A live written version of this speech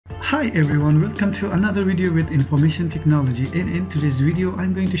Hi everyone, welcome to another video with information technology, and in today's video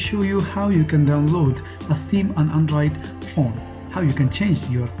I'm going to show you how you can download a theme on Android phone, how you can change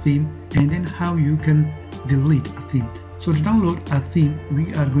your theme, and then how you can delete a theme. So to download a theme,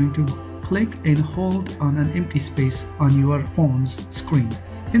 we are going to click and hold on an empty space on your phone's screen.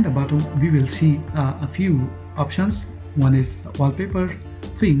 In the bottom we will see a few options. One is wallpaper,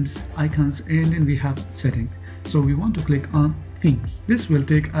 themes, icons, and then we have settings. So we want to click on themes. This will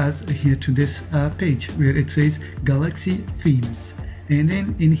take us here to this page where it says Galaxy Themes, and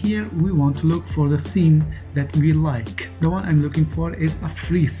then in here we want to look for the theme that we like. The one I'm looking for is a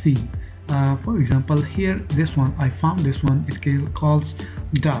free theme. For example, here this one, I found this one, it calls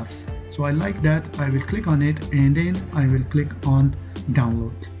Doves. So I like that. I will click on it and then I will click on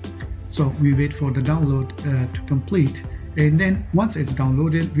download. So we wait for the download to complete, and then once it's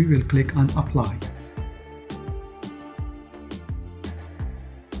downloaded we will click on apply.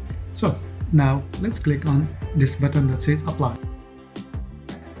 So now let's click on this button that says apply,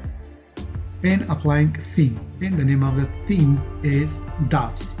 and applying theme, and the name of the theme is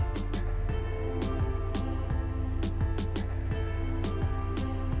Doves.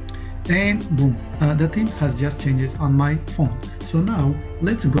 And boom, the theme has just changed on my phone. So now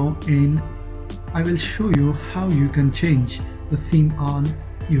let's go and I will show you how you can change the theme on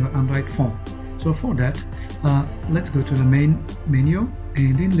your Android phone. So for that, let's go to the main menu,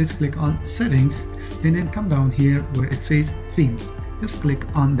 and then let's click on settings, and then come down here where it says themes. Just click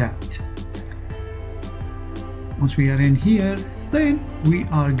on that. Once we are in here, then we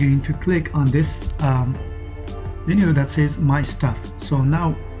are going to click on this menu that says my stuff. So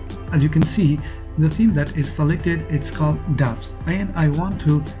now as you can see, the theme that is selected, it's called Doves, and I want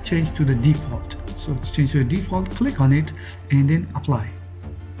to change to the default. So to change to the default, click on it and then apply.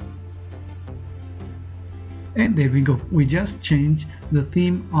 And there we go, we just changed the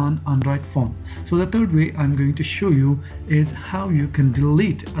theme on Android phone. So the third way I'm going to show you is how you can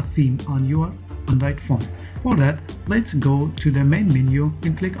delete a theme on your Android phone. For that, let's go to the main menu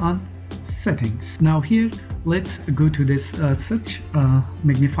and click on settings. Now here let's go to this search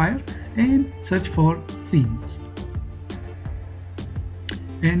magnifier and search for themes,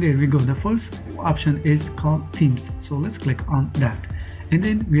 and there we go. The first option is called themes, so let's click on that, and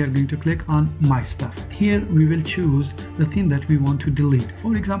then we are going to click on my stuff. Here we will choose the theme that we want to delete.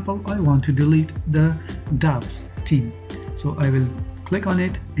 For example, I want to delete the Doves theme, so I will click on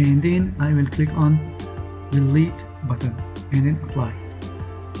it and then I will click on delete button and then apply,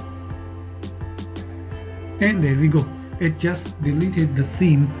 and there we go, it just deleted the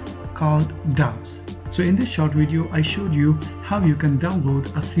theme called Doves. So in this short video I showed you how you can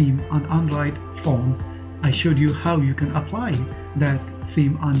download a theme on Android phone. I showed you how you can apply that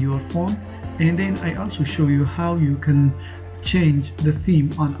theme on your phone, and then I also show you how you can change the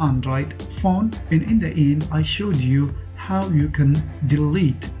theme on Android phone, and in the end I showed you how you can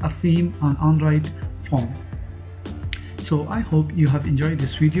delete a theme on Android phone. So I hope you have enjoyed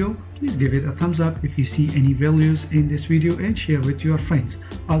this video. Please give it a thumbs up if you see any values in this video, and share with your friends.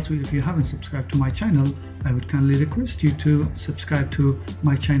 Also, if you haven't subscribed to my channel, I would kindly request you to subscribe to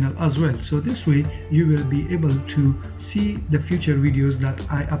my channel as well. So this way you will be able to see the future videos that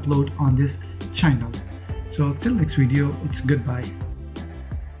I upload on this channel. So till next video, it's goodbye.